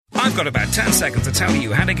I've got about 10 seconds to tell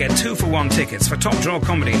you how to get 2-for-1 tickets for Top Draw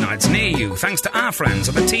comedy nights near you, thanks to our friends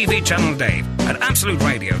at the TV channel Dave at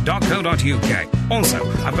absoluteradio.co.uk. Also,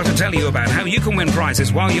 I've got to tell you about how you can win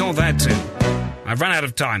prizes while you're there too. I've run out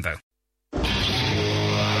of time, though.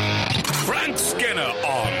 Frank Skinner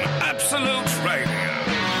on Absolute Radio.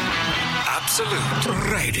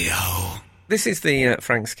 Absolute Radio. This is the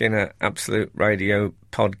Frank Skinner Absolute Radio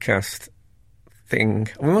podcast thing.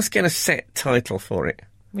 We must get a set title for it.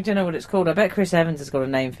 We don't know what it's called. I bet Chris Evans has got a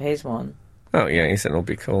name for his one. Oh, yeah, he said it'll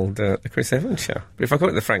be called the Chris Evans Show. But if I call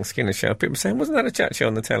it the Frank Skinner Show, people say, wasn't that a chat show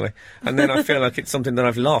on the telly? And then I feel like it's something that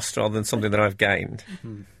I've lost rather than something that I've gained.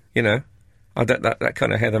 You know? I don't, that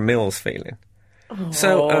kind of Heather Mills feeling. Oh.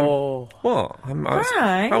 So, what?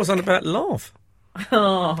 I was on about love.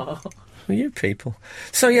 Oh. You people.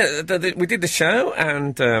 So yeah, we did the show,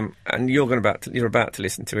 and you're about to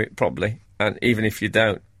listen to it probably, and even if you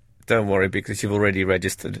don't worry because you've already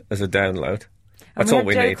registered as a download. That's all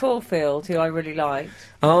we need. Caulfield, who I really liked.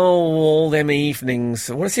 Oh, all them evenings.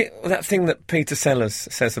 What is it? That thing that Peter Sellers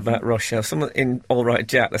says about Russia. Someone in All Right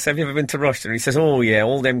Jack. They say, have you ever been to Russia? And he says, oh yeah,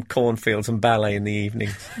 all them cornfields and ballet in the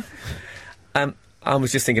evenings. I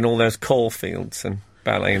was just thinking all those Caulfields and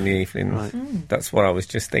ballet in the evenings. Right. That's what I was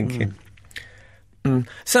just thinking.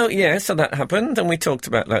 So that happened, and we talked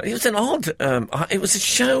about that. It was an odd... it was a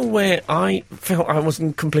show where I felt I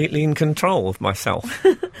wasn't completely in control of myself.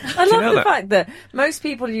 I love the fact that most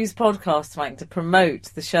people use podcasts, Mike, to promote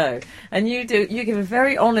the show, and you give a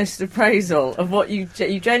very honest appraisal of what you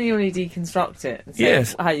genuinely deconstruct it and say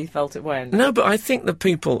how you felt it went. No, but I think that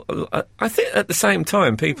people... I think at the same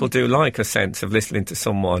time, people do like a sense of listening to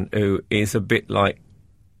someone who is a bit like...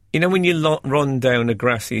 You know, when you run down a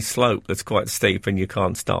grassy slope that's quite steep and you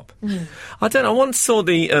can't stop. I don't know. I once saw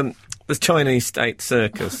the Chinese state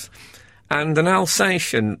circus, and an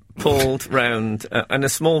Alsatian pulled round, and a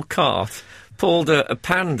small cart pulled a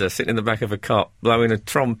panda sitting in the back of a cart blowing a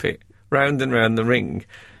trumpet round and round the ring,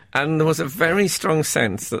 and there was a very strong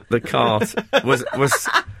sense that the cart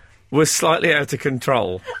was slightly out of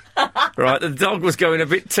control. Right, the dog was going a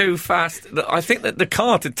bit too fast. I think that the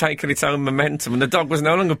cart had taken its own momentum, and the dog was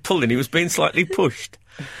no longer pulling; he was being slightly pushed.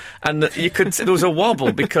 And there was a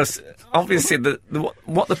wobble because obviously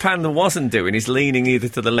what the panda wasn't doing is leaning either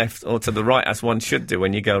to the left or to the right, as one should do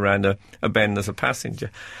when you go around a bend as a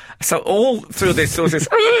passenger. So all through this, there was this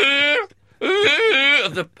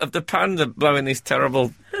of the panda blowing this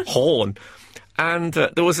terrible horn. And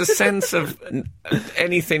there was a sense of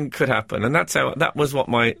anything could happen, and that was what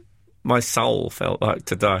my soul felt like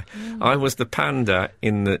today. I was the panda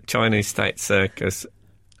in the Chinese state circus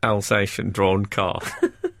Alsatian drawn car.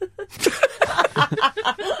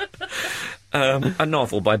 A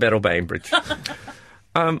novel by Beryl Bainbridge.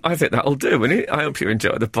 I think that'll do, won't it? I hope you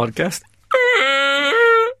enjoy the podcast.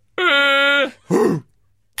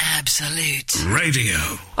 Absolute Radio.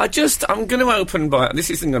 I'm going to open by... This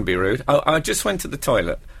isn't going to be rude. I just went to the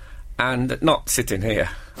toilet, and not sitting here.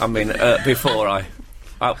 I mean, before I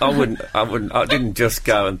didn't just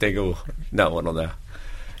go and think, oh, no one on there.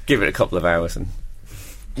 Give it a couple of hours, and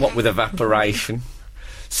what with evaporation.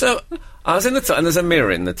 So I was in the toilet, and there's a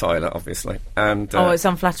mirror in the toilet, obviously. And it's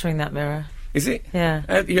unflattering, that mirror. Is it?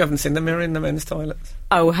 Yeah. You haven't seen the mirror in the men's toilets?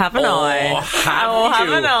 Oh, haven't I?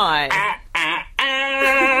 Haven't I?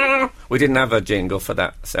 We didn't have a jingle for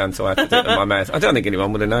that sound, so I had to do it in my mouth. I don't think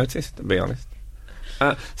anyone would have noticed, to be honest.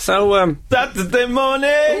 Saturday morning!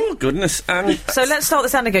 Oh, goodness. So let's start the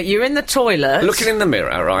sound again. You're in the toilet. Looking in the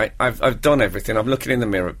mirror, right? I've done everything. I'm looking in the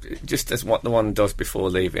mirror, just as what the one does before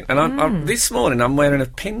leaving. And this morning, I'm wearing a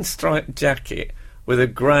pinstripe jacket with a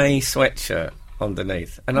grey sweatshirt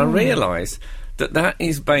underneath. And I realise that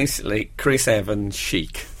is basically Chris Evans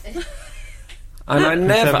chic. And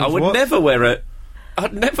I would never wear a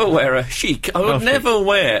chic. I would never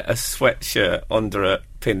wear a sweatshirt under a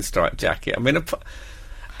pinstripe jacket. I mean,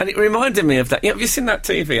 and it reminded me of that. Have you seen that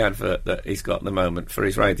TV advert that he's got at the moment for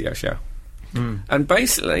his radio show? And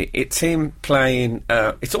basically, it's him playing...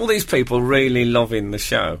 it's all these people really loving the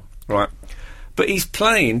show, right? But he's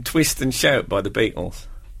playing Twist and Shout by the Beatles.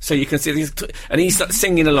 So you can see and he's like,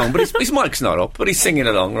 singing along, but his mic's not up, but he's singing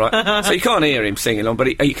along, right? So you can't hear him singing along,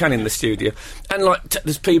 but you can in the studio. And like,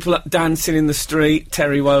 there's people dancing in the street.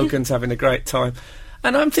 Terry Wogan's having a great time.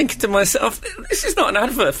 And I'm thinking to myself, this is not an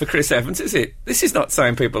advert for Chris Evans, is it? This is not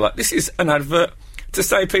saying people like... This is an advert to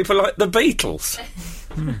say people like the Beatles,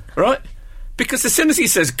 right? Because as soon as he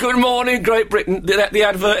says, good morning, Great Britain, the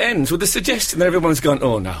advert ends with the suggestion that everyone's gone,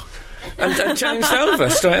 oh no. And changed over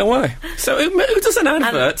straight away. So who does an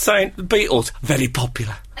advert saying the Beatles, very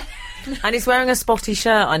popular? And he's wearing a spotty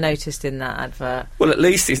shirt, I noticed in that advert. Well, at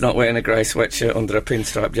least he's not wearing a grey sweatshirt under a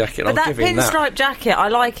pinstripe jacket. But I'll give him that. pinstripe jacket, I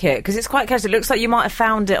like it, because it's quite casual. It looks like you might have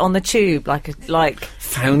found it on the tube,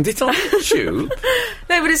 Found it on the tube?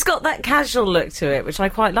 No, but it's got that casual look to it, which I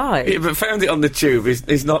quite like. Yeah, but found it on the tube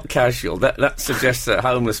is not casual. That suggests that a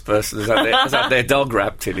homeless person has had their dog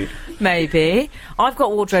wrapped in it. Maybe. I've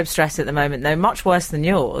got wardrobe stress at the moment, though, much worse than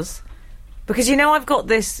yours. Because, I've got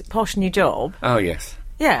this posh new job. Oh, yes.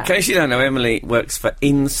 Yeah. In case you don't know, Emily works for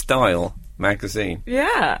In Style magazine.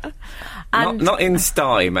 Yeah. And not In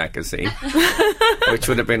Style magazine, which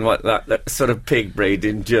would have been that sort of pig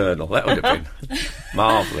breeding journal. That would have been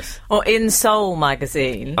marvellous. Or In Soul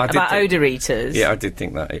magazine, about odour eaters. Yeah, I did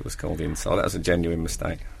think that it was called In Soul. That was a genuine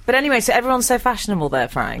mistake. But anyway, so everyone's so fashionable there,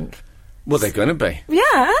 Frank. Well, they're going to be.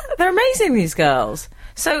 Yeah, they're amazing, these girls.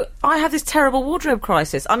 So I have this terrible wardrobe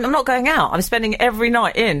crisis. I'm not going out. I'm spending every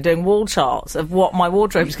night in doing wall charts of what my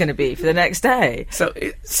wardrobe is going to be for the next day. So,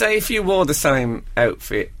 say if you wore the same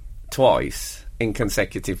outfit twice in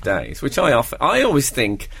consecutive days, which I always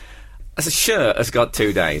think, as a shirt has got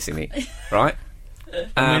 2 days in it, right?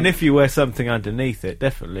 I mean, if you wear something underneath it,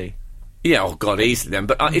 definitely. Yeah, oh God, easily then.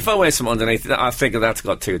 But if I wear something underneath it, I figure that's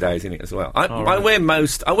got 2 days in it as well. I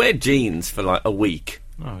wear jeans for like a week,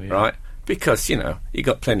 right? Because, you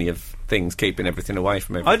got plenty of things keeping everything away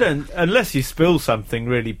from everything. Unless you spill something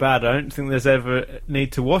really bad, I don't think there's ever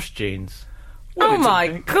need to wash jeans. Oh my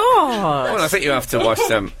God! Well, I think you have to wash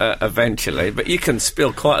them eventually, but you can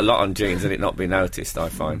spill quite a lot on jeans and it not be noticed, I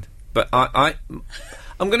find. But I'm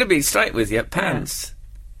going to be straight with you. Pants.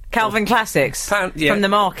 Calvin Classics from the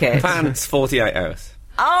market. Pants, 48 hours.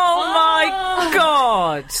 Oh my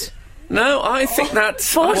God! No, I think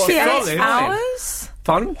that's 48 hours.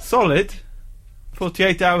 Pardon? Solid.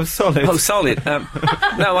 48 hours solid. Oh, solid. No,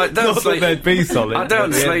 I don't Not sleep. That they'd be solid. I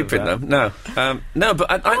don't sleep in them. No, no.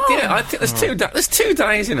 But I think there's 2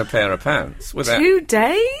 days in a pair of pants. 2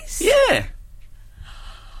 days? Yeah.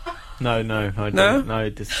 No, I don't. No, I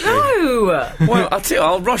disagree. No. Well,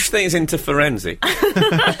 I'll rush these into forensic,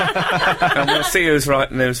 and we'll see who's right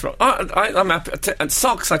and who's wrong. I'm happy. And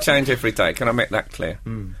socks I change every day. Can I make that clear?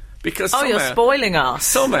 Because you're spoiling us.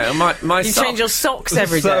 Somehow, my you change your socks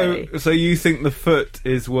every day. So you think the foot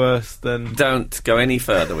is worse than? Don't go any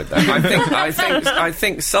further with that. I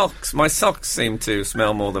think socks. My socks seem to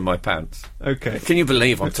smell more than my pants. Okay. Can you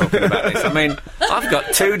believe I'm talking about this? I mean, I've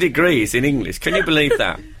got 2 degrees in English. Can you believe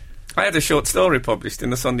that? I had a short story published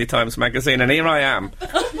in the Sunday Times magazine, and here I am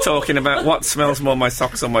talking about what smells more, my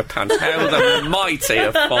socks or my pants. How the mighty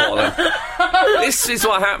have fallen. This is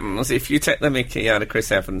what happens if you take the mickey out of Chris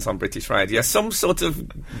Evans on British radio. Some sort of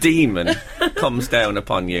demon comes down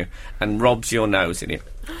upon you and robs your nose in it.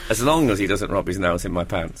 As long as he doesn't rub his nose in my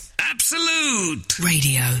pants. Absolute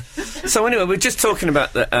Radio. So anyway, we're just talking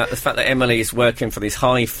about the fact that Emily is working for this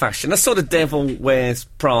high fashion, a sort of Devil Wears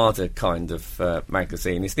Prada kind of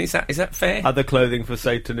magazine. Is that fair? Other clothing for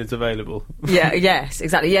Satan is available. Yeah, yes,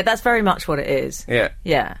 exactly. Yeah, that's very much what it is. Yeah.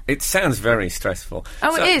 Yeah. It sounds very stressful.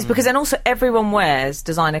 Oh, it is, because then also everyone wears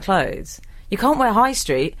designer clothes. You can't wear high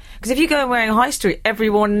street, because if you go and wearing high street,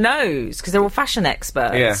 everyone knows, because they're all fashion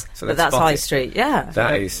experts. Yeah, so that's high street, yeah.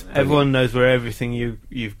 That is. Everyone knows where everything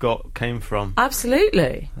you've got came from.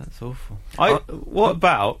 Absolutely. That's awful. What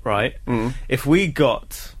about, right, if we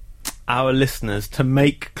got our listeners to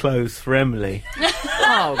make clothes for Emily?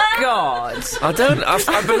 Oh, God.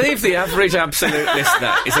 I believe the average absolute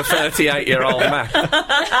listener is a 38-year-old man.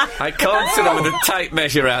 I can't sit them with a tape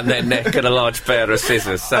measure around their neck and a large pair of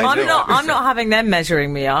scissors. I'm not having them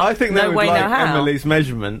measuring me up. I think they would like Emily's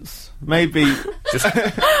measurements. Maybe...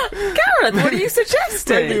 Gareth, what are you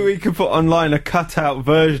suggesting? Maybe we could put online a cut-out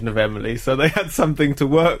version of Emily so they had something to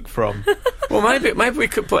work from. Well, maybe we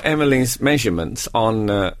could put Emily's measurements on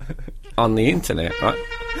the internet, right?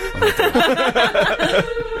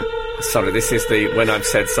 Sorry, this is the when I've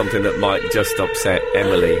said something that might just upset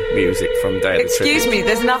Emily music from Day of the Excuse me,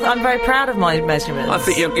 there's nothing. I'm very proud of my measurements. I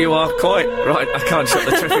think you are quite right. I can't shut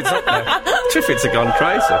the Triffids up now. Triffids have gone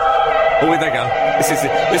crazy. Oh, here they go.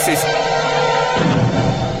 This is.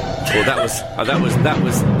 Well,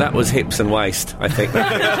 that was hips and waist, I think.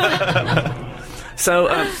 So,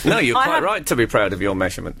 no, you're quite right to be proud of your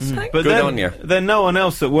measurements. But good on you. Then no one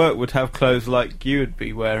else at work would have clothes like you would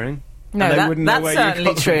be wearing. No, that's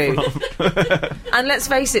certainly true. And let's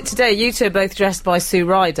face it, today you two are both dressed by Sue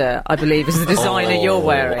Ryder, I believe, is the designer you're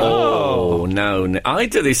wearing. Oh, no. I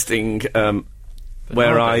do this thing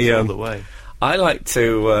where all the way. I like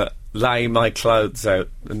to lay my clothes out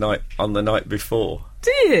on the night before.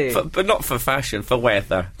 Do you? But not for fashion, for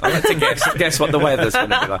weather. I like to guess what the weather's going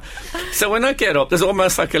to be like. So when I get up, there's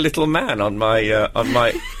almost like a little man on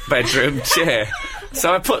my bedroom chair.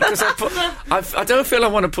 So I don't feel I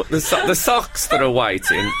want to put the socks that are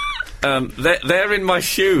waiting. They're in my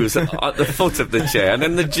shoes at the foot of the chair, and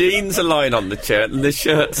then the jeans are lying on the chair, and the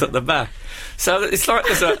shirt's at the back. So it's like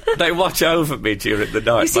they watch over me during the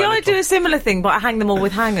night. You see, I do a similar thing, but I hang them all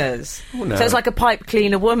with hangers. Oh, no. So it's like a pipe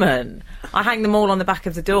cleaner woman. I hang them all on the back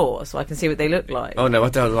of the door so I can see what they look like. Oh, no, I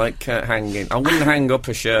don't like hanging. I wouldn't hang up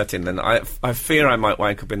a shirt in the night. I fear I might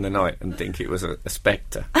wake up in the night and think it was a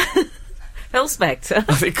spectre. Phil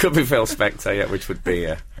Spector? It could be Phil Spector, yeah, which would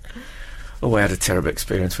be... Oh, I had a terrible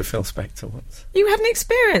experience with Phil Spector once. You had an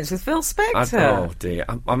experience with Phil Spector? Oh dear,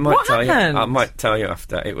 I might what tell happened? you. I might tell you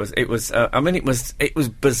after. It was. It was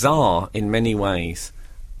bizarre in many ways,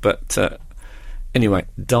 but anyway. ...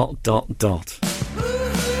 Frank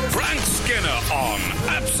Skinner on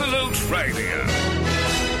Absolute Radio.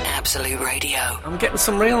 Absolute Radio. I'm getting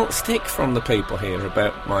some real stick from the people here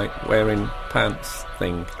about my wearing pants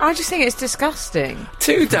thing. I just think it's disgusting.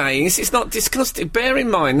 2 days, it's not disgusting. Bear in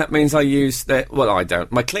mind, that means I use I don't.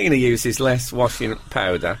 My cleaner uses less washing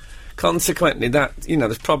powder. Consequently,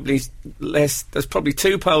 there's probably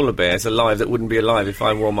 2 polar bears alive that wouldn't be alive if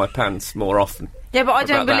I wore my pants more often. Yeah, but I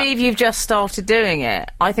don't believe you've just started doing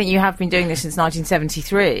it. I think you have been doing this since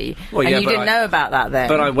 1973, and you didn't know about that then.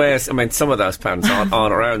 But some of those pants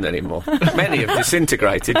aren't around anymore. Many have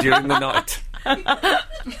disintegrated during the night.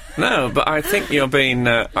 No, but I think you're being...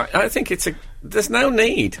 I think there's no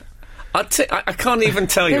need. I can't even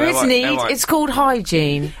tell you... There is need. It's called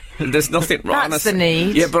hygiene. There's nothing wrong. That's the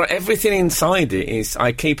need. Yeah, but everything inside it is...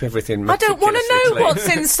 I keep everything meticulously I don't want to know clean. What's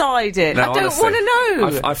inside it. No, I don't want to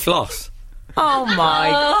know. I floss. Oh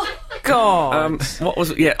my God! What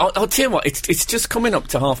was it? Yeah, I'll tell you what. It's just coming up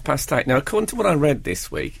to 8:30 now. According to what I read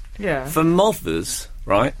this week, for mothers,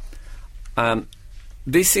 right?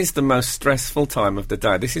 This is the most stressful time of the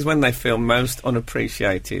day. This is when they feel most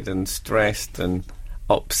unappreciated and stressed and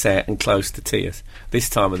upset and close to tears. This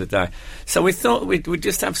time of the day. So we thought we'd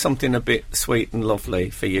just have something a bit sweet and lovely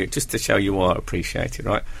for you, just to show you are appreciated,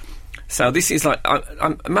 right? So this is like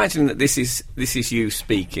I'm imagining that this is you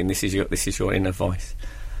speaking. This is your inner voice.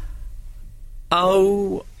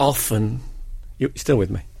 Oh, often, you still with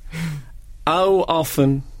me? Oh,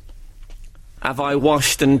 often have I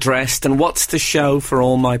washed and dressed, and what's to show for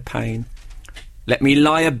all my pain? Let me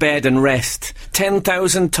lie abed and rest.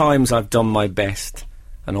 10,000 times I've done my best,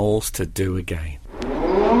 and all's to do again.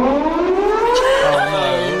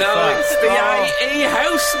 Oh no! It's the A.E.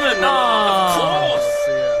 Houseman. Of course.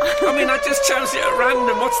 I mean, I just chose it at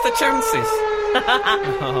random. What's the chances?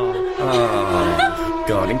 Oh,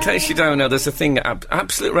 God. In case you don't know, there's a thing at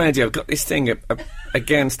Absolute Radio. I've got this thing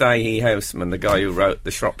against A.E. Houseman, the guy who wrote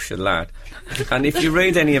The Shropshire Lad. And if you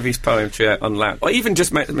read any of his poetry on Lad, or even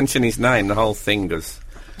just mention his name, the whole thing goes...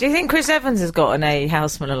 Do you think Chris Evans has got an A.E.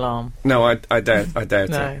 Houseman alarm? No, I doubt No.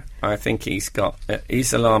 it. I think he's got...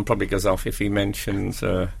 his alarm probably goes off if he mentions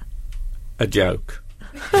a joke.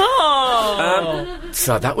 Oh!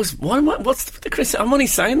 So that was... What's the Chris... I'm only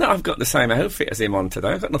saying that I've got the same outfit as him on today.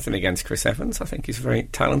 I've got nothing against Chris Evans. I think he's a very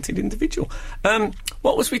talented individual.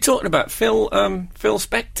 What was we talking about? Phil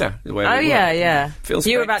Spector. Oh, yeah. Phil Spector.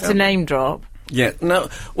 You were about to name drop. Yeah, no.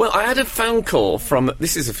 Well, I had a phone call from,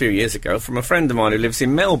 this is a few years ago, from a friend of mine who lives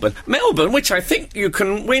in Melbourne. Melbourne, which I think you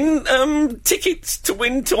can win tickets to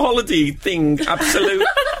win to holiday thing, absolute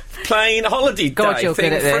plain holiday day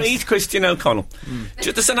thing, free to Christian O'Connell.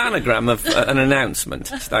 Just as an anagram of an announcement,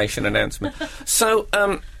 station announcement. So,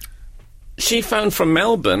 she phoned from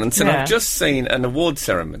Melbourne and said, I've just seen an award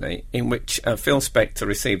ceremony in which Phil Spector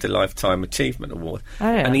received a Lifetime Achievement Award. Oh,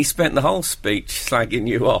 yeah. And he spent the whole speech slagging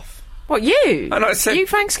you off. What, you? And I said... You,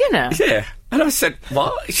 Frank Skinner? Yeah. And I said,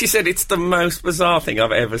 what? She said, it's the most bizarre thing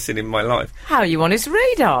I've ever seen in my life. How are you on his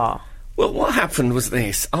radar? Well, what happened was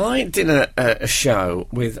this. I did a show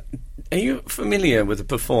with... Are you familiar with a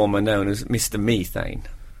performer known as Mr. Methane?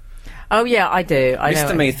 Oh, yeah, I do. I know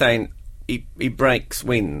Mr. Methane, he breaks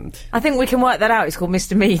wind. I think we can work that out. It's called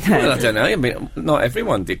Mr. Methane. Well, I don't know. I mean, not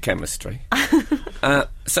everyone did chemistry.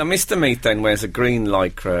 So Mr. Methane wears a green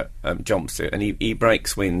lycra jumpsuit, and he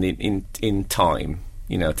breaks wind in time,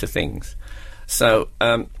 to things. So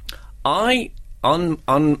I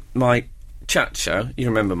on my chat show. You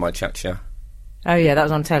remember my chat show? Oh yeah, that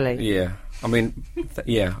was on telly. Yeah, I mean,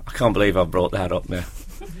 I can't believe I brought that up now.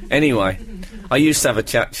 Anyway, I used to have a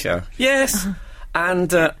chat show. Yes.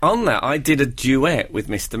 And on that, I did a duet with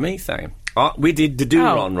Mr. Methane. We did the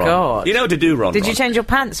do-ron-ron. God. You know the do-ron-ron? Did you change your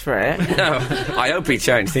pants for it? No, I hope he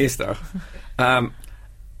changed his, though.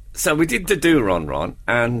 So we did the do-ron-ron,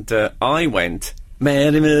 and I went,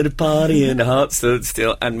 Mary made a party and the heart stood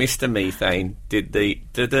still, and Mr. Methane did the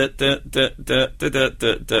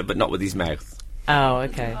but not with his mouth. Oh,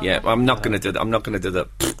 okay. Yeah, I'm not going to do that. I'm not going to do that.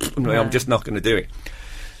 I'm just not going to do it.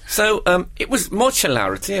 So it was much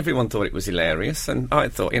hilarity. Everyone thought it was hilarious, and I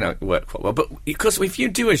thought, it worked quite well. But because if you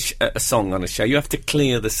do a song on a show, you have to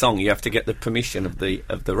clear the song. You have to get the permission of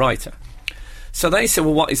the writer. So they said,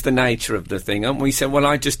 well, what is the nature of the thing? And we said, well,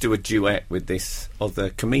 I just do a duet with this other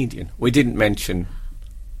comedian. We didn't mention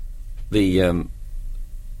the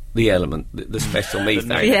element, the special methane.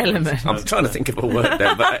 The element. I'm trying to think of a word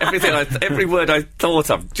there, but every word I thought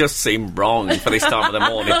of just seemed wrong for this time of the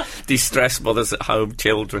morning. Distressed mothers at home,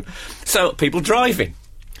 children. So, people driving.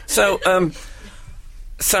 So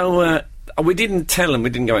we didn't tell them, we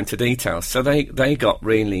didn't go into details, so they got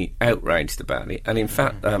really outraged about it. And in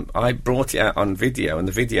fact, I brought it out on video, and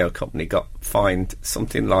the video company got fined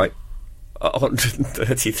something like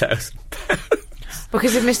 £130,000.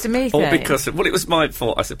 Because of Mr. Methane? Or because of, it was my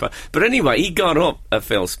fault, I suppose. But anyway, he got up,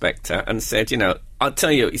 Phil Spector, and said, I'll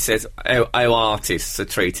tell you, he says, how artists are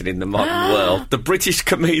treated in the modern world. The British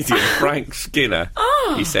comedian Frank Skinner,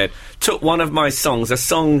 he said, took one of my songs, a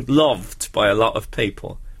song loved by a lot of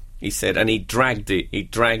people, he said, and he dragged it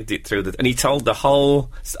through and he told the whole,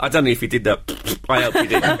 I don't know if he did that, I hope he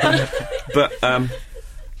didn't, but,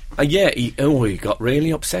 he got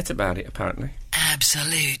really upset about it, apparently.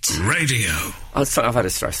 Absolute Radio. I've had a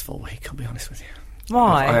stressful week, I'll be honest with you.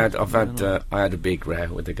 Why? I had a big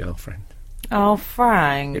row with a girlfriend. Oh,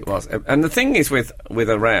 Frank. It was. And the thing is with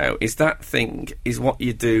a row is that thing is what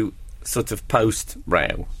you do sort of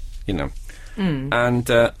post-row,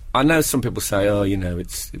 And I know some people say, I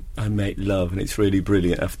make love and it's really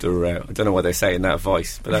brilliant after a row. I don't know why they say it in that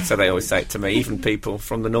voice, but that's how they always say it to me, even people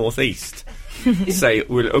from the northeast. Say,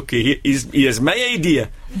 well, okay, here's my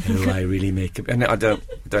idea. Oh, I really make it. And I don't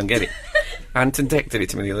get it. Anton Deck did it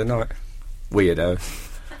to me the other night. Weirdo.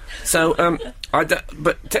 So,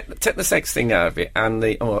 but take the sex thing out of it, and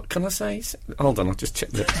can I say? Hold on, I'll just check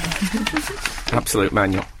the absolute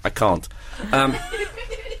manual. I can't.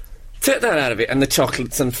 Take that out of it, and the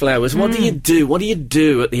chocolates and flowers. What do you do? What do you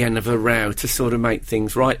do at the end of a row to sort of make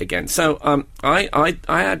things right again? So,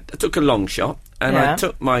 I took a long shot. And I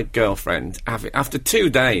took my girlfriend after 2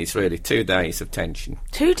 days, really, 2 days of tension.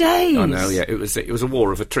 2 days? I know, yeah. It was a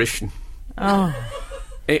war of attrition. Oh.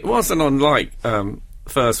 It wasn't unlike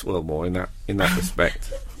First World War in that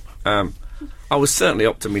respect. I was certainly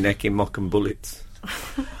up to my neck in mock and bullets.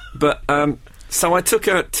 But, so I took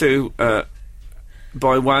her to,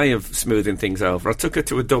 by way of smoothing things over, I took her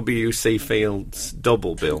to a W.C. Fields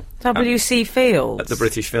double bill. W.C. Fields? At the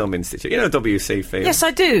British Film Institute. You know W.C. Fields? Yes,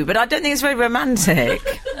 I do, but I don't think it's very romantic.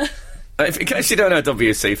 In case you don't know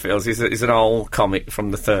W.C. Fields, he's an old comic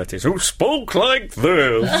from the 30s who spoke like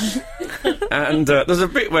this. And there's a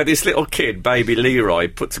bit where this little kid, baby Leroy,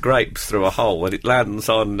 puts grapes through a hole and it lands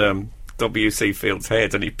on W.C. Fields'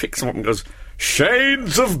 head, and he picks them up and goes,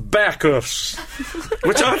 "Shades of Bacchus,"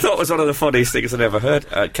 which I thought was one of the funniest things I'd ever heard.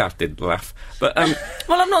 Kath didn't laugh, but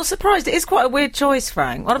well, I'm not surprised. It is quite a weird choice,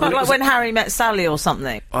 Frank. What about when Harry met Sally or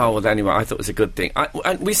something? Oh well, anyway, I thought it was a good thing.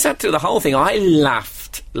 And we sat through the whole thing. I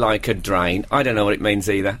laughed like a drain. I don't know what it means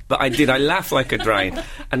either, but I did. I laughed like a drain,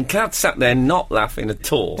 and Kath sat there not laughing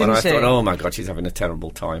at all. Didn't she? Thought, oh my God, she's having a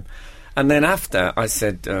terrible time. And then after, I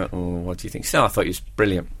said, "What do you think?" So I thought it was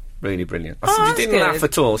brilliant. Really brilliant. I said, "You didn't laugh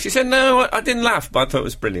at all." She said, "No, I didn't laugh, but I thought it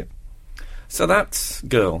was brilliant." So that's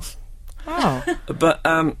girls. Oh. But,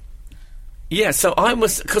 so I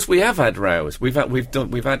was... Because we have had rows. I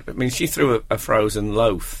mean, she threw a frozen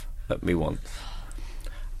loaf at me once.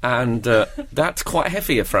 And that's quite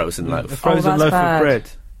heavy, a frozen loaf. A frozen loaf of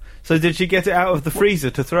bread. So did she get it out of the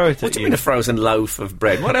freezer to throw it at you? What do you mean a frozen loaf of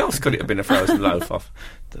bread? What else could it have been a frozen loaf of?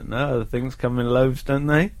 Don't know. The things come in loaves, don't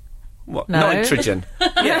they? What? No. Nitrogen.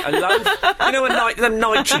 Yeah, a loaf. You know, them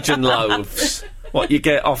nitrogen loaves. What you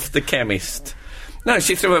get off the chemist. No,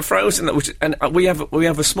 she threw a frozen. And we have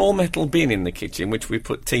a small metal bin in the kitchen which we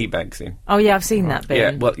put tea bags in. Oh yeah, I've seen that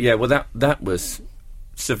bin. Well, that was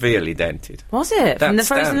severely dented. Was it from the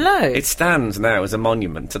frozen loaf? It stands now as a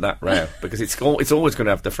monument to that row because it's always going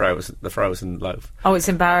to have the frozen loaf. Oh, it's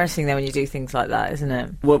embarrassing then when you do things like that, isn't it?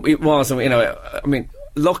 Well, it was. I mean,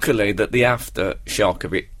 luckily that the aftershock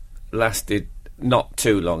of it lasted not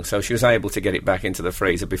too long, so she was able to get it back into the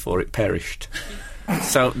freezer before it perished.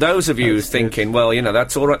 So those of you thinking, well, you know,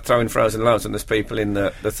 that's all right throwing frozen loaves, and there's people in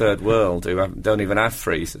the third world who don't even have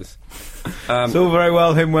freezers. It's all very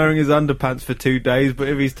well him wearing his underpants for 2 days, but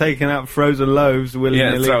if he's taking out frozen loaves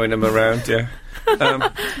willy-nilly... Yeah, throwing them around, yeah.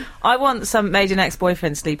 I once made an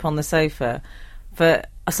ex-boyfriend sleep on the sofa for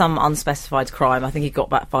some unspecified crime. I think he got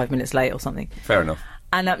back 5 minutes late or something. Fair enough.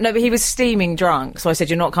 And no, but he was steaming drunk, so I said,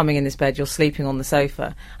 you're not coming in this bed, you're sleeping on the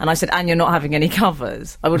sofa. And I said, and you're not having any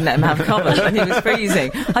covers. I wouldn't let him have covers, and he was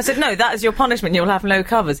freezing. I said, no, that is your punishment, you'll have no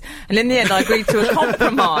covers. And in the end, I agreed to a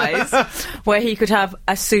compromise where he could have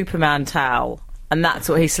a Superman towel. And that's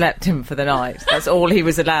what he slept in for the night. That's all he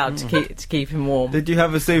was allowed to keep him warm. Did you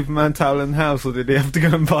have a Superman towel in the house, or did he have to go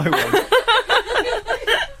and buy one?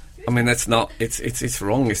 I mean, that's not... It's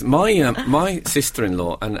wrong. My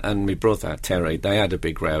sister-in-law and my brother, Terry, they had a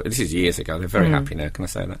big row. This is years ago. They're very happy now, can I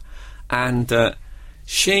say that? And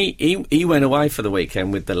he went away for the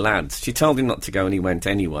weekend with the lads. She told him not to go, and he went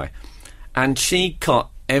anyway. And she cut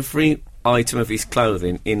every item of his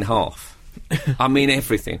clothing in half. I mean,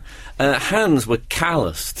 everything. Hands were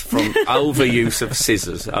calloused from overuse of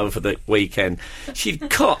scissors over the weekend. She'd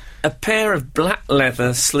cut a pair of black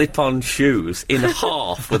leather slip-on shoes in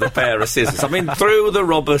half with a pair of scissors. I mean, through the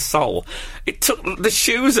rubber sole. It took... The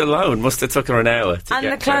shoes alone must have took her an hour to and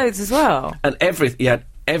get the clothes as well. And he had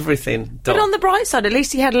everything done. But on the bright side, at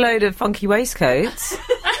least he had a load of funky waistcoats.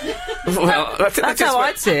 Well, that's how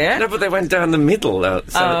I'd see it. No, but they went down the middle, though.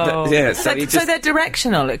 So so they're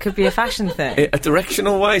directional. It could be a fashion thing. A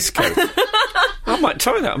directional waistcoat. I might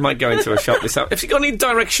try that. I might go into a shop this out. If you got any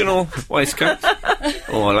directional waistcoats,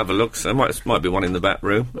 I'll have a look. So might be one in the back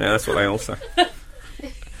room. Yeah, that's what they all say.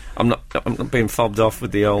 I'm not being fobbed off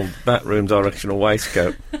with the old back room directional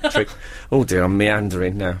waistcoat trick. Oh dear, I'm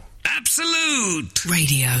meandering now. Absolute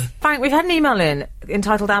Radio. Frank, we've had an email in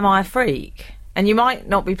entitled "Am I a Freak?" And you might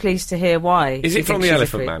not be pleased to hear why. Is it from the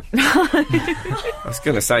Elephant Man? I was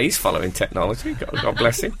going to say, he's following technology. God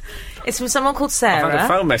bless him. It's from someone called Sarah. I've had a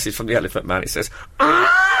phone message from the Elephant Man. It says...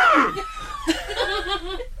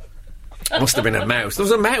 Must have been a mouse. There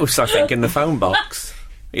was a mouse, I think, in the phone box.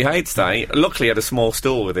 He hates that. Luckily, he had a small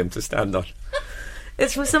stool with him to stand on.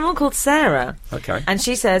 It's from someone called Sarah. Okay. And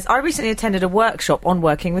she says, I recently attended a workshop on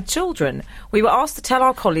working with children. We were asked to tell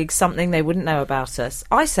our colleagues something they wouldn't know about us.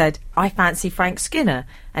 I said, I fancy Frank Skinner,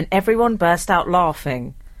 and everyone burst out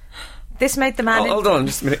laughing. This made the man... hold on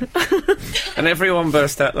just a minute. And everyone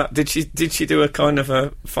burst out laughing. Did she do a kind of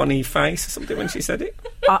a funny face or something when she said it?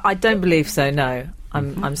 I don't believe so, no.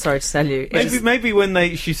 I'm sorry to tell you. Maybe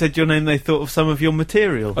when she said your name, they thought of some of your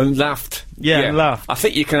material. And laughed. Yeah, and laughed. I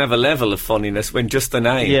think you can have a level of funniness when just the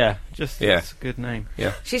name. Yeah, it's a good name.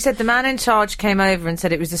 Yeah. She said the man in charge came over and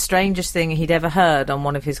said it was the strangest thing he'd ever heard on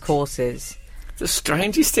one of his courses. The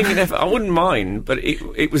strangest thing he'd ever... I wouldn't mind, but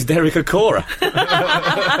it was Derek Acora.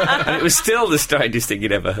 And it was still the strangest thing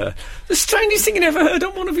he'd ever heard. The strangest thing he'd ever heard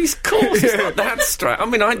on one of his courses. Not that strange. I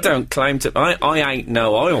mean, I don't claim to... I ain't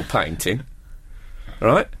no oil painting.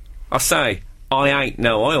 Right? I say, I ain't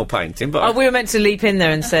no oil painting, but... we were meant to leap in there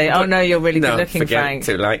and say, oh no, you're really good looking, Frank.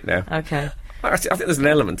 Too late now. Okay. I think there's an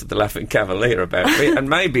element of the Laughing Cavalier about it, and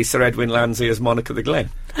maybe Sir Edwin Lansley as Monica the Glen.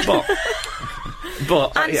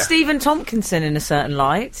 But and Stephen Tompkinson in a certain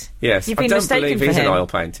light. Yes, You've been I don't mistaken believe for he's him. an oil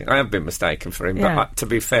painting. I have been mistaken for him, but to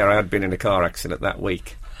be fair, I had been in a car accident that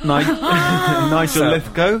week. Nigel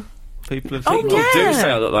Lithgow? People have seen do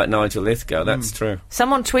say I look like Nigel Lithgow, that's true.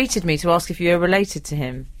 Someone tweeted me to ask if you were related to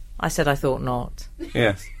him. I said I thought not.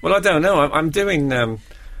 Yes. Well, I don't know. I'm doing... I'm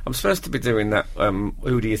supposed to be doing that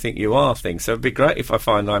who do you think you are thing, so it'd be great if I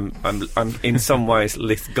find I'm in some ways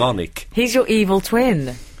Lithgonic. He's your evil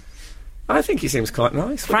twin. I think he seems quite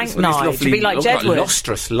nice. Frank Knight, to be like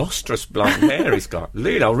Jedward. Lustrous blonde hair he's got.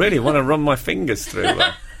 Dude, I really want to run my fingers through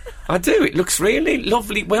that. I do. It looks really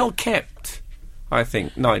lovely, well kept, I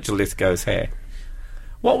think, Nigel Lithgow's hair.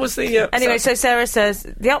 What was the... anyway, so Sarah says,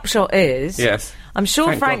 the upshot is... Yes. I'm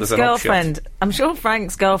sure Frank's girlfriend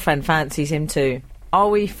fancies him too. Are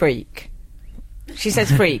we freak? She says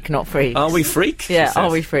freak, not freak. Are we freak? Yeah, are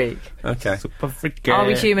we freak? Okay. Are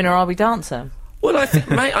we human or are we dancer? Well, I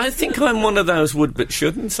think I'm one of those would but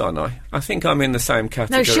shouldn'ts, aren't I? I think I'm in the same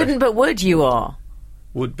category. No, shouldn't but would you are.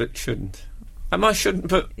 Would but shouldn't. Am I shouldn't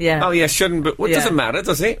but... Yeah. Oh, yeah, shouldn't but... Well, it doesn't matter,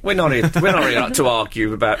 does it? We're not here to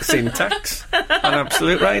argue about syntax on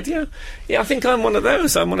Absolute Radio. Yeah, I think I'm one of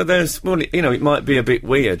those. I'm one of those... Well, you know, it might be a bit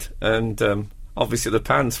weird, and obviously the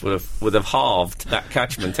pants would have halved that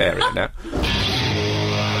catchment area now.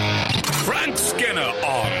 Frank Skinner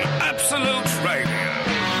on Absolute Radio.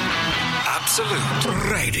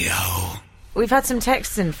 Absolute Radio. We've had some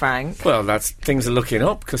texts in, Frank. Well, things are looking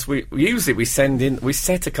up, because we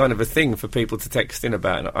set a kind of a thing for people to text in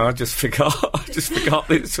about, and I just forgot. I just forgot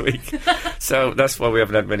this week. So that's why we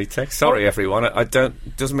haven't had many texts. Sorry, everyone.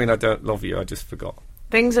 Doesn't mean I don't love you, I just forgot.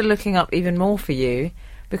 Things are looking up even more for you,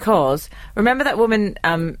 because remember that woman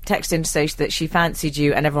texted in to say that she fancied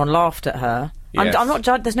you and everyone laughed at her? Yes. I'm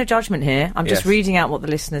not there's no judgment here. I'm just reading out what the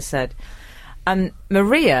listeners said.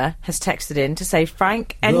 Maria has texted in to say,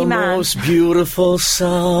 Frank, any man... The most beautiful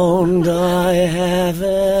sound I have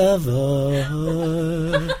ever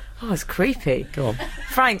heard. Oh, it's creepy. Go on.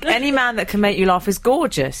 Frank, any man that can make you laugh is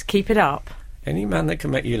gorgeous. Keep it up. Any man that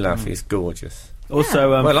can make you laugh is gorgeous.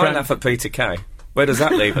 Also, well, I laugh at Peter Kay. Where does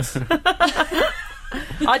that leave us?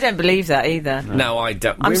 I don't believe that either. No, I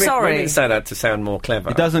don't. I'm sorry. Women say that to sound more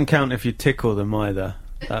clever. It doesn't count if you tickle them either.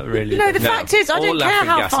 That really. No, the fact is, I don't care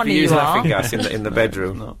how funny you are. Laughing gas in the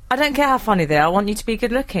bedroom. I don't care how funny they are. I want you to be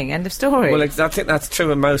good looking. End of story. Well, I think that's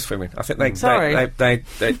true of most women. I think they.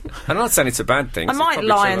 I'm not saying it's a bad thing. I might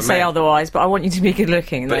lie and say otherwise, but I want you to be good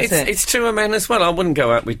looking. But it's true of men as well. I wouldn't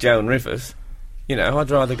go out with Joan Rivers. You know,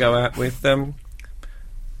 I'd rather go out with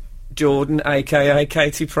Jordan, a.k.a.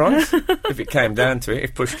 Katie Price, if it came down to it,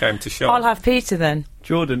 if push came to shove. I'll have Peter then.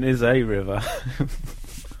 Jordan is a river.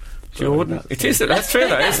 Jordan? That's true,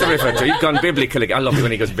 that is the river. You've gone biblical again. I love it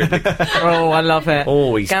when he goes biblical. Oh, I love it.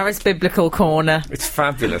 Always. Gareth's biblical corner. It's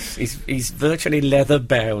fabulous. He's virtually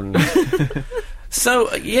leather-bound.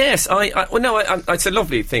 So, yes, it's a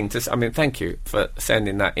lovely thing to... I mean, thank you for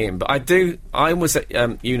sending that in. But I was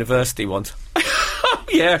at university once.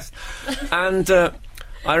 Yes. And...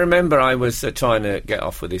 I remember I was trying to get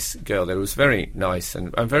off with this girl that was very nice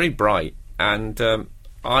and very bright, and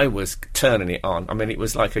I was turning it on. I mean, it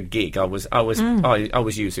was like a gig. I was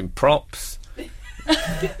using props.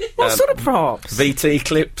 What sort of props? VT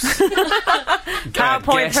clips.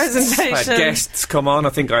 PowerPoint presentations. I had guests come on. I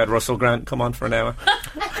think I had Russell Grant come on for an hour.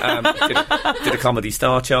 Did a comedy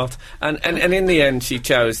star chart, and in the end she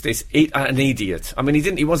chose an idiot. I mean,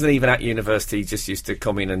 he wasn't even at university. He just used to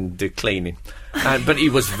come in and do cleaning, but he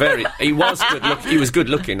was good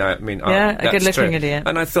looking. I mean, a good looking idiot.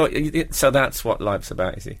 And I thought, so that's what life's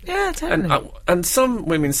about, is it? Yeah, totally. And some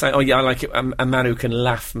women say, oh yeah, I like it, a man who can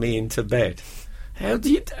laugh me into bed. How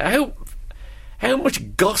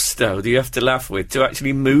much gusto do you have to laugh with to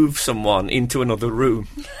actually move someone into another room?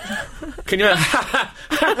 Can you...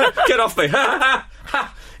 Get off me!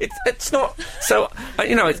 It's not... So,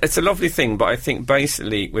 it's a lovely thing, but I think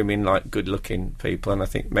basically women like good-looking people, and I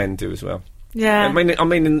think men do as well. Yeah. I mean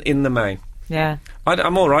in the main. Yeah.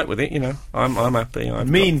 I'm all right with it, I'm happy.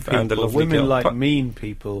 Mean people. Women like mean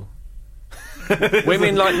people.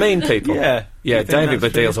 Women like mean people? Yeah. Yeah, David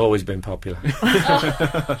Baddiel's always been popular.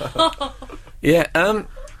 Yeah,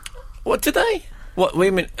 what do they? What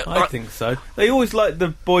women... I think so. They always like the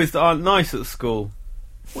boys that aren't nice at school.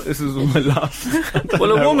 This is my last...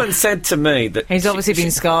 Well, a woman said to me that... He's obviously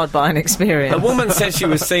been scarred by an experience. A woman said she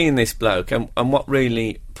was seeing this bloke, and what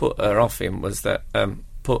really put her off him was that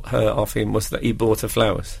he bought her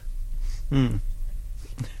flowers.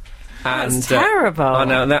 And, that's terrible. I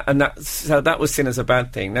know, so that was seen as a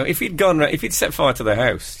bad thing. Now, if he'd set fire to the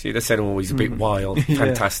house, she'd have said, "Oh, he's a bit wild,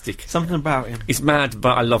 fantastic, something about him. He's mad,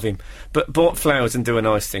 but I love him." But bought flowers and do a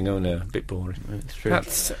nice thing, oh no, a bit boring. It's true.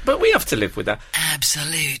 But we have to live with that.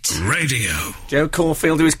 Absolute Radio. Joe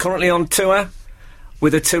Caulfield, who is currently on tour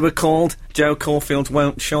with a tour called Joe Caulfield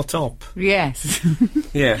Won't Shut Up. Yes.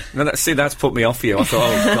 Yeah. Now that's put me off you. I thought,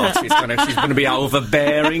 oh God, she's going to be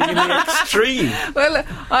overbearing in the extreme. Well,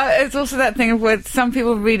 it's also that thing of where some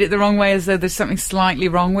people read it the wrong way, as though there's something slightly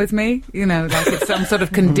wrong with me. Like it's some sort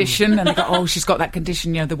of condition, and they go, "Oh, she's got that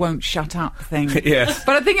condition, the won't shut up thing." Yes.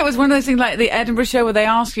 But I think it was one of those things like the Edinburgh show where they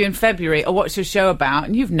ask you in February, "Oh, what's your show about?"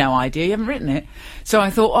 and you've no idea, you haven't written it. So I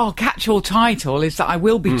thought, oh, catch-all title is that I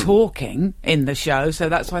will be talking in the show. So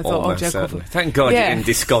that's why I thought, Joe Caulfield. Thank God you didn't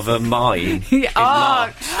discover mine.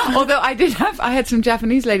 Although I had some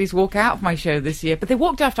Japanese ladies walk out of my show this year, but they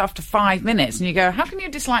walked out after 5 minutes, and you go, how can you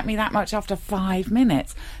dislike me that much after 5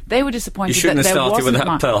 minutes? They were disappointed. You shouldn't that have there started with wasn't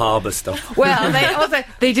that Pearl Harbor stuff. Well,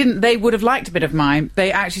 they didn't. They would have liked a bit of mine.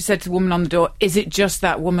 They actually said to the woman on the door, "Is it just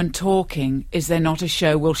that woman talking? Is there not a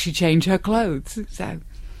show? Will she change her clothes?" So.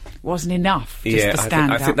 Wasn't enough just to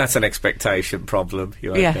stand up. I think that's an expectation problem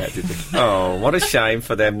you had there, didn't it? Oh, what a shame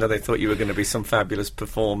for them. No, they thought you were going to be some fabulous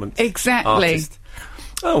performance exactly artist.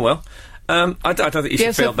 Oh, well. I don't think you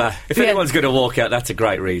should feel bad. If anyone's going to walk out, that's a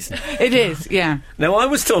great reason. It is, yeah. Now, I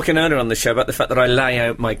was talking earlier on the show about the fact that I lay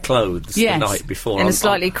out my clothes the night before. In a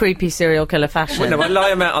slightly creepy serial killer fashion. Well, no, I lay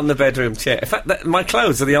them out on the bedroom chair. In fact, my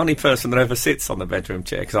clothes are the only person that ever sits on the bedroom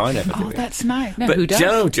chair, because I never do it. Oh, that's nice. No, but who does?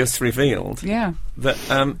 Joe just revealed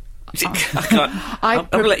that... I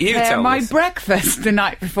I'll let you tell my this. breakfast the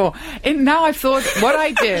night before. Now I've thought what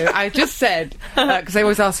I do. I just said because they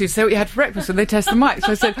always ask you, "So what you had for breakfast?" when they test the mic.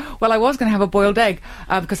 So I said, "Well, I was going to have a boiled egg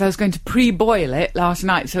because I was going to pre-boil it last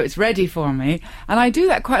night, so it's ready for me." And I do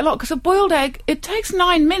that quite a lot because a boiled egg it takes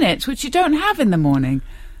 9 minutes, which you don't have in the morning.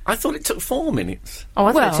 I thought it took 4 minutes. Oh,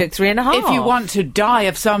 I thought it took 3.5. If you want to die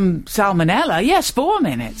of some salmonella, yes, 4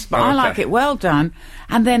 minutes. But I like it well done.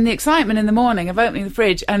 And then the excitement in the morning of opening the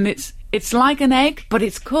fridge, and it's like an egg, but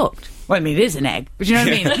it's cooked. Well, I mean, it is an egg, but you know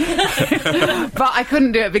what I mean? But I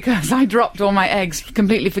couldn't do it because I dropped all my eggs,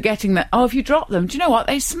 completely forgetting that, if you drop them, do you know what?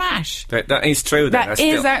 They smash. That is true. That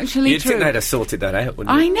is actually you'd true. You'd think they'd have sorted that out,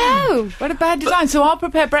 wouldn't you? I know. What a bad design. So I'll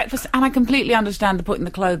prepare breakfast, and I completely understand the putting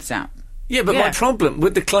the clothes out. Yeah, but my problem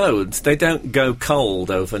with the clothes, they don't go cold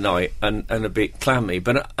overnight and a bit clammy.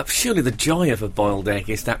 But surely the joy of a boiled egg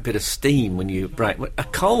is that bit of steam when you break. A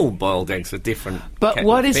cold boiled egg's a different. But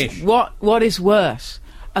what is worse?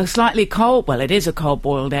 A slightly cold. Well, it is a cold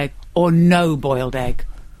boiled egg or no boiled egg.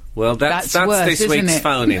 Well, that's worse, this week's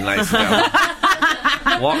phone-in, ladies and gentlemen.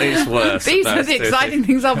 What is worse? These are the exciting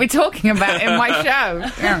things I'll be talking about in my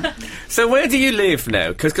show. Yeah. So where do you live now?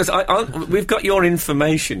 Because we've got your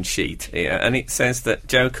information sheet here, and it says that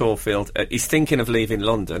Joe Caulfield is thinking of leaving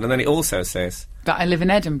London, and then it also says... That I live in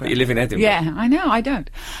Edinburgh. You live in Edinburgh? Yeah, I know, I don't.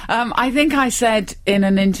 I think I said in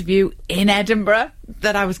an interview in Edinburgh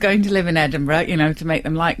that I was going to live in Edinburgh, to make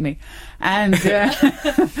them like me. And,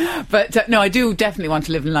 but no, I do definitely want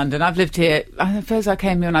to live in London. I've lived here, first I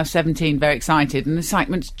came here when I was 17, very excited, and the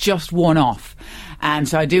excitement's just worn off. And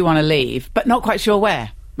so I do want to leave, but not quite sure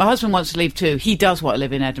where. My husband wants to leave too. He does want to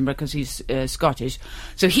live in Edinburgh because he's Scottish.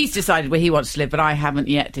 So he's decided where he wants to live, but I haven't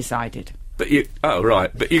yet decided. But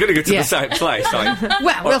but you're going to go to the same place, aren't you?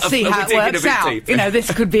 Well, we'll see how it works out.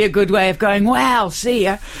 This could be a good way of going, well, see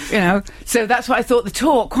ya, So that's why I thought the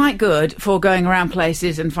tour, quite good for going around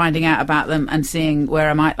places and finding out about them and seeing where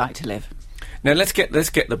I might like to live. Now, let's get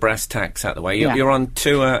the brass tacks out of the way. You're on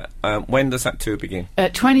tour, when does that tour begin?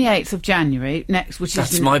 28th of January,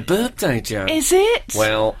 That's my birthday, Joe. Is it?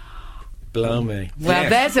 Well... Blow me. Well,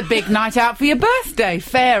 there's a big night out for your birthday.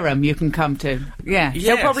 Fareham you can come to. Yeah. Yes.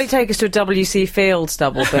 He'll probably take us to a W.C. Fields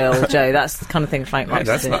double bill, Joe. That's the kind of thing Frank likes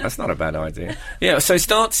to do. That's not a bad idea. Yeah, so it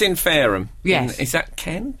starts in Fareham. Yes. Is that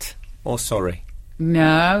Kent or Surrey?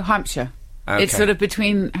 No, Hampshire. Okay. It's sort of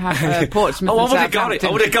between Portsmouth and Southampton.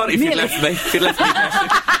 I would have got it if you'd left me.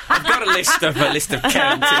 I've got a list of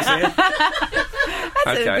counties here.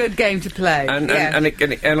 That's a good game to play. And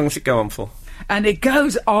how long does it go on for? And it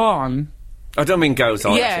goes on. I don't mean goes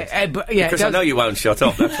on. Because I know you won't shut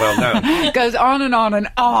up. That's well known. It goes on and on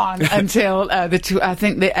and on until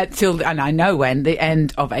and I know when, the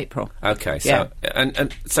end of April. Okay, so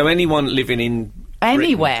and so anyone living in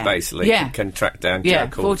anywhere Britain, basically can track down Joe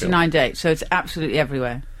Caulfield. 49 dates, so it's absolutely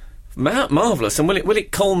everywhere. Marvellous. And will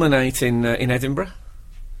it culminate in Edinburgh?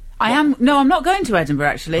 I'm not going to Edinburgh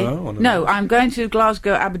actually. No, I'm going to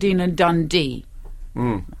Glasgow, Aberdeen and Dundee.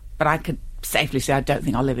 But I could safely say I don't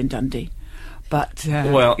think I'll live in Dundee. But,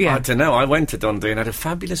 I don't know. I went to Dundee and had a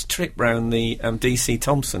fabulous trip round the DC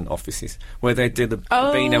Thompson offices where they did the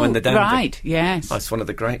Beano and the Dandy. Right, yes. That's one of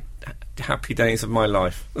the great happy days of my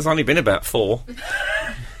life. There's only been about 4.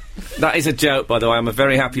 That is a joke, by the way. I'm a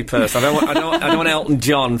very happy person. I don't want Elton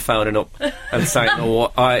John phoning up and saying,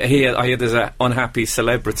 I hear there's an unhappy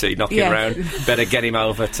celebrity knocking around. Better get him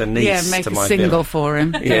over to Nice. Yeah, make a single for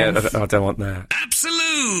him. Yeah, I don't want that.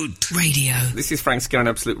 Absolute Radio. This is Frank Skinner on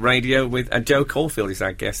Absolute Radio with Joe Caulfield is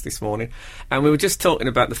our guest this morning. And we were just talking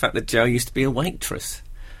about the fact that Joe used to be a waitress.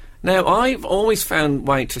 Now, I've always found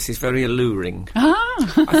waitresses very alluring.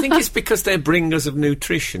 I think it's because they're bringers of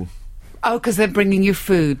nutrition. Oh, because they're bringing you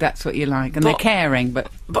food, that's what you like, and they're caring,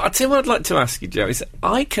 but I'll tell you what I'd like to ask you, Joe, is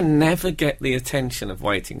I can never get the attention of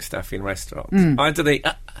waiting staff in restaurants. Either they...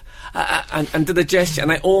 and do the gesture,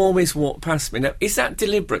 and they always walk past me. Now, is that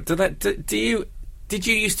deliberate? Did you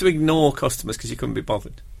used to ignore customers because you couldn't be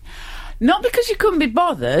bothered? Not because you couldn't be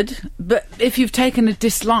bothered, but if you've taken a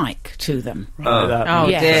dislike to them. Dear.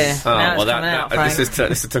 This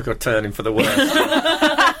has took a turning for the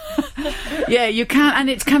worse. Yeah, you can, and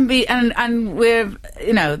it can be, and we're,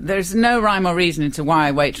 there's no rhyme or reason into why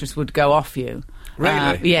a waitress would go off you.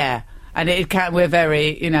 Really? Yeah, and we're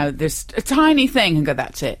very, there's a tiny thing and go,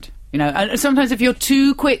 that's it. You know, and sometimes if you're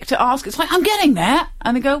too quick to ask, it's like, I'm getting there.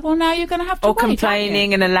 And they go, well, now you're going to have to Or wait,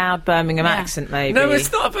 complaining in a loud Birmingham accent, maybe. No,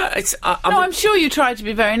 it's not about... I'm sure you try to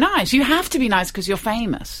be very nice. You have to be nice because you're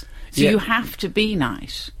famous. So you have to be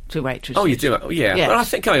nice to waitresses. Oh, you do? Yeah. Yes. But I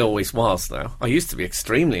think I always was, though. I used to be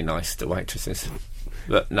extremely nice to waitresses.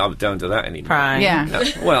 But no, I don't do that anymore. Right. Yeah.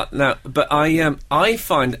 No, but I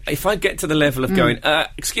find if I get to the level of going,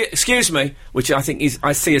 excuse me, which I think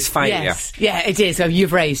I see as failure. Yes. Yeah, it is. Oh,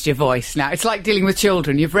 you've raised your voice now. It's like dealing with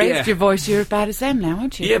children. You've raised your voice, you're as bad as them now,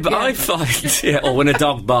 aren't you? Yeah, but I find... or when a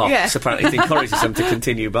dog barks, apparently it encourages them to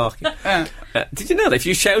continue barking. Did you know that if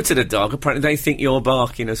you shout at a dog, apparently they think you're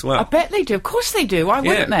barking as well? I bet they do. Of course they do. Why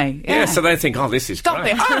wouldn't they? Yeah, so they think, this is Stop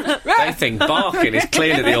great. it. They think barking is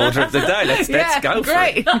clearly the order of the day. Let's go for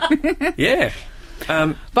it. Yeah.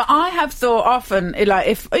 But I have thought often, like,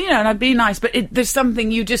 if, you know, and I'd be nice, but there's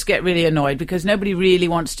something you just get really annoyed because nobody really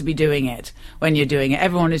wants to be doing it when you're doing it.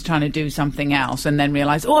 Everyone is trying to do something else and then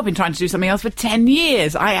realise, I've been trying to do something else for 10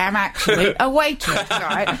 years. I am actually a waitress,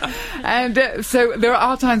 right? And so there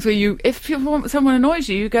are times where if someone annoys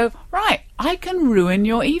you, you go, right, I can ruin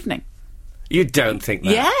your evening. You don't think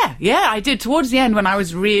that? Yeah, I did. Towards the end, when I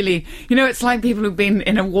was really... You know, it's like people who've been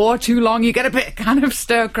in a war too long. You get a bit kind of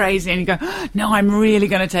stir-crazy and you go, no, I'm really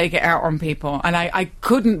going to take it out on people. And I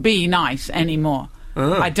couldn't be nice anymore.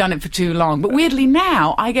 I'd done it for too long. But weirdly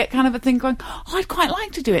now, I get kind of a thing going, I'd quite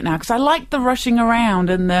like to do it now, because I like the rushing around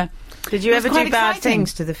and the... Did you ever do bad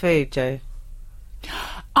things to the food, Jo?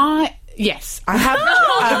 Yes, I have.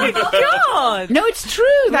 Oh my God! No, it's true.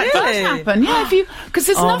 That does happen. Yeah, because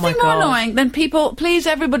there's nothing more annoying than people. Please,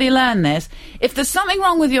 everybody, learn this. If there's something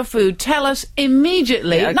wrong with your food, tell us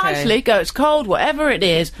immediately, nicely. Go, it's cold, whatever it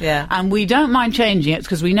is. Yeah. And we don't mind changing it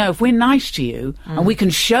because we know if we're nice to you and we can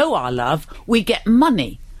show our love, we get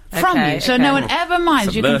money from you. So no one ever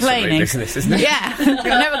minds you complaining. Business, isn't it? Yeah, you'll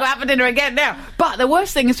never go out for dinner again now. But the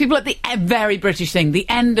worst thing is people at the very British thing, the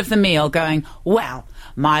end of the meal, going, well,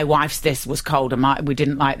 my wife's this was cold and we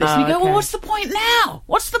didn't like this. And you go, well, what's the point now?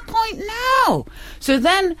 What's the point now? So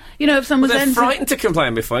then, you know, if someone's... they're frightened to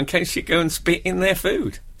complain before in case you go and spit in their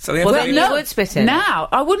food. So they you would spit in. Now,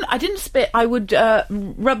 I didn't spit. I would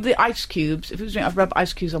rub the ice cubes. If it was me, I'd rub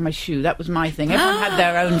ice cubes on my shoe. That was my thing. Everyone had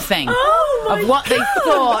their own thing of what they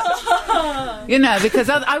thought. You know, because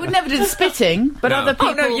I would never do the spitting, but other people...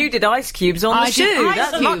 Oh, no, you did ice cubes on the shoe.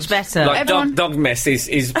 That's much better. Like dog mess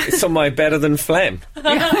is some way better than phlegm.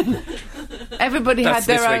 Everybody had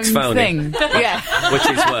their own thing. Yeah. Which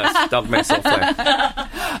is worse, dog mess or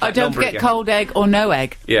phlegm? Don't forget cold egg or no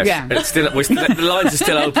egg. Yes. Yeah. It's the lines are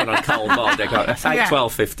still open on cold boiled egg. It's 8,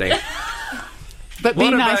 12, 15. But be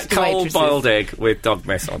nice to waitresses. Cold boiled egg with dog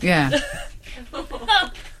mess on? Yeah.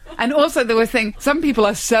 And also there were things, some people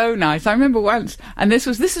are so nice. I remember once, and this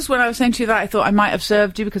is when I was saying to you that I thought I might have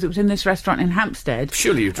served you because it was in this restaurant in Hampstead.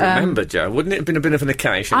 Surely you'd remember, Jo. Wouldn't it have been a bit of an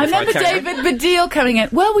occasion? I remember David Baddiel coming in.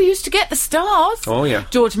 Well, we used to get the stars. Oh, yeah.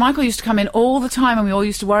 George Michael used to come in all the time and we all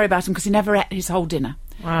used to worry about him because he never ate his whole dinner.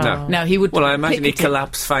 Wow. No, he would... Well, I imagine he'd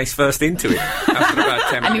collapse face first into it after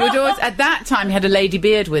about 10 minutes. And he would always... At that time, he had a lady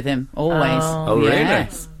beard with him, always. Oh, really?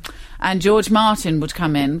 Yes. And George Martin would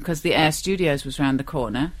come in because the Air Studios was round the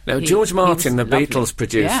corner. Now, George Martin, the Beatles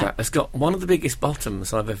producer, has got one of the biggest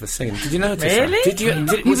bottoms I've ever seen. Did you notice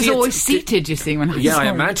that? He was always seated, you see, when I saw him. I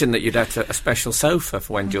imagine that you'd had a special sofa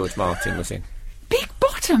for when George Martin was in. Big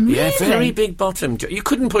bottom, really? Yeah, very big bottom. You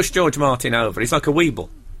couldn't push George Martin over. He's like a weeble.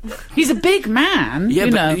 He's a big man, yeah,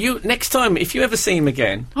 you but know. Next time, if you ever see him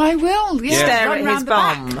again... I will, yeah. Stare at his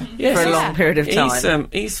bum for a long period of time.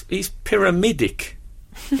 He's pyramidic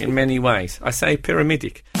in many ways. I say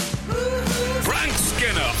pyramidic. Frank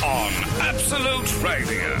Skinner on Absolute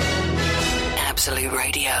Radio. Absolute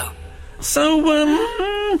Radio. So,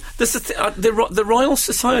 there's the Royal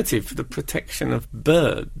Society for the Protection of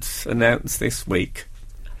Birds announced this week.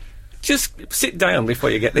 Just sit down before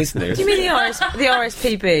you get this news. Do you mean the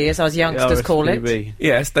RSPB, as us youngsters call it?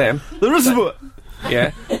 Yes, them. The reservoir.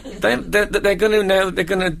 Yeah, they're going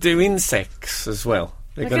to do insects as well.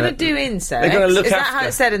 They're going to do insects. They're going to look Is that after. how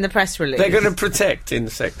it said in the press release? They're going to protect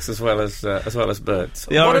insects as well as birds.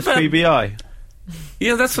 The RSPBI.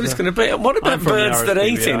 Yeah, that's what it's going to be. What about birds that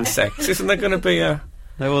eat insects? Isn't there going to be a...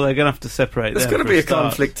 Well, they're going to have to separate. There's going to be a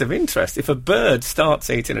conflict of interest. If a bird starts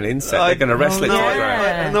eating an insect, they're going to wrestle it to the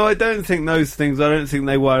ground. No, I don't think those things. I don't think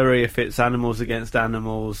they worry if it's animals against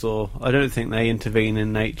animals, or I don't think they intervene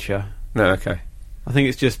in nature. No, okay. I think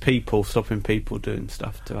it's just people stopping people doing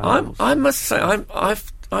stuff to animals. I must say,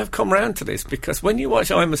 I've come round to this because when you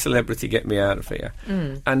watch I'm a Celebrity, Get Me Out of Here,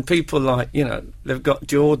 and people like, you know, they've got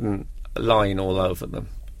Jordan lying all over them.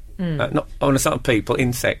 Not on a sort of people,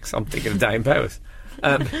 insects. I'm thinking of Dame Bowers.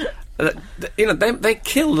 They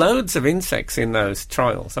kill loads of insects in those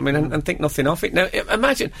trials. I mean, and think nothing of it. Now,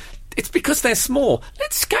 imagine, it's because they're small.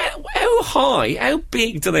 Let's go, how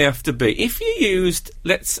big do they have to be? If you used,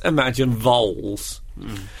 let's imagine, voles.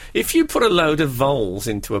 If you put a load of voles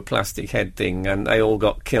into a plastic head thing and they all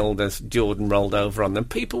got killed as Jordan rolled over on them,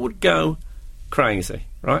 people would go crazy,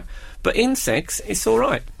 right? But insects, it's all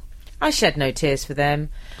right. I shed no tears for them.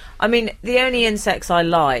 I mean, the only insects I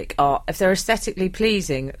like are, if they're aesthetically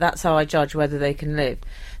pleasing, that's how I judge whether they can live.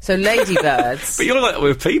 So ladybirds... But you're like that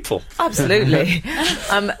with people. Absolutely.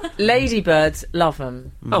 Ladybirds, love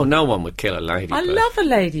them. Oh, no one would kill a ladybird. I love a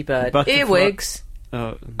ladybird. Butterfly. Earwigs.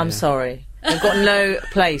 Oh, yeah. I'm sorry. They've got no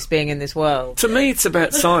place being in this world. To me, it's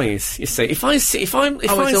about size, you see. It's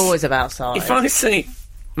always about size.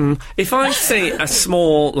 If I see a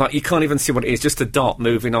small, like, you can't even see what it is, just a dot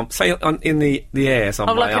moving on, say, in the hairs on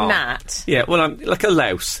my like arm. a gnat? Yeah, well, like a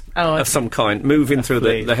louse of some kind, moving through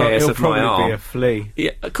the hairs of my arm. It'll probably be a flea.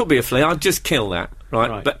 Yeah, it could be a flea. I'd just kill that,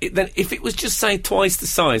 right? But then if it was just, say, twice the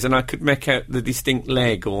size and I could make out the distinct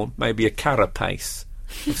leg or maybe a carapace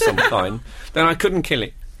of some kind, then I couldn't kill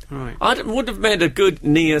it. Right. I would have made a good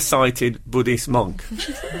nearsighted Buddhist monk.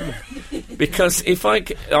 Because if I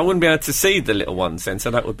wouldn't be able to see the little ones then,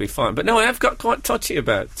 so that would be fine. But no, I have got quite touchy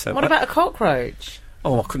about... what about a cockroach?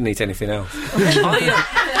 Oh, I couldn't eat anything else.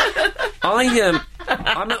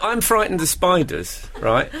 I'm frightened of spiders,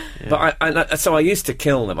 right? Yeah. But so I used to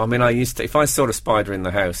kill them. I mean, if I saw a spider in the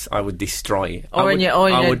house, I would destroy it. Or in your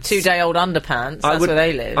 2-day-old underpants. That's where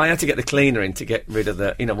they live. I had to get the cleaner in to get rid of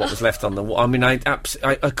what was left on the wall. I mean, I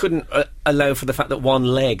couldn't allow for the fact that one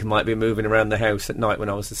leg might be moving around the house at night when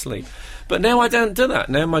I was asleep. But now I don't do that.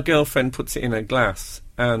 Now my girlfriend puts it in a glass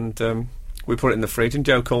and we put it in the fridge and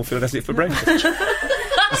Joe Caulfield has it for breakfast.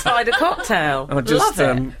 Spider cocktail.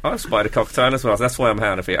 I spider cocktail as well. That's why I'm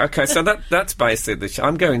out of here. Okay, so that's basically the show.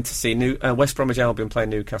 I'm going to see West Bromwich Albion play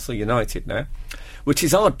Newcastle United now, which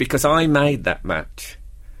is odd because I made that match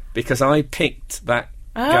because I picked that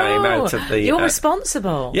game out of the... You're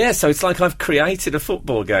responsible. Yeah, so it's like I've created a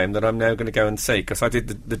football game that I'm now going to go and see because I did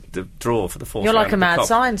the draw for the fourth You're round like a mad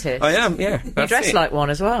scientist. I am, yeah. You dress like one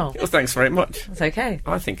as well. Well, thanks very much. It's okay.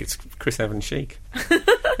 I think it's Chris Evans chic.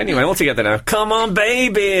 Anyway, all together now. Come on,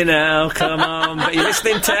 baby, now. Come on. Are you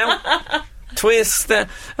listening, Tel? Twist.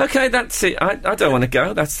 Okay, that's it. I don't want to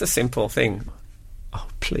go. That's the simple thing. Oh,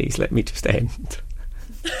 please, let me just end.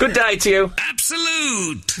 Good day to you.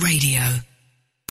 Absolute Radio.